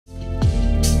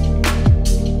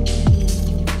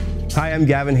Hi, I'm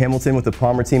Gavin Hamilton with the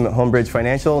Palmer team at Homebridge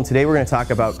Financial, and today we're going to talk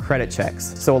about credit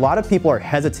checks. So a lot of people are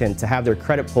hesitant to have their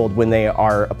credit pulled when they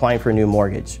are applying for a new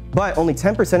mortgage. But only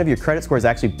 10% of your credit score is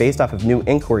actually based off of new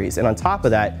inquiries. And on top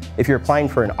of that, if you're applying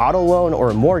for an auto loan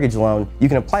or a mortgage loan, you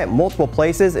can apply at multiple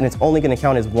places and it's only going to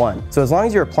count as one. So as long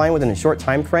as you're applying within a short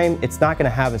time frame, it's not going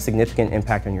to have a significant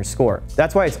impact on your score.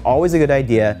 That's why it's always a good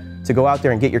idea to go out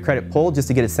there and get your credit pulled just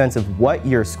to get a sense of what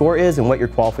your score is and what your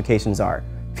qualifications are.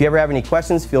 If you ever have any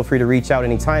questions, feel free to reach out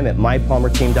anytime at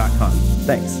mypalmerteam.com.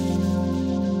 Thanks.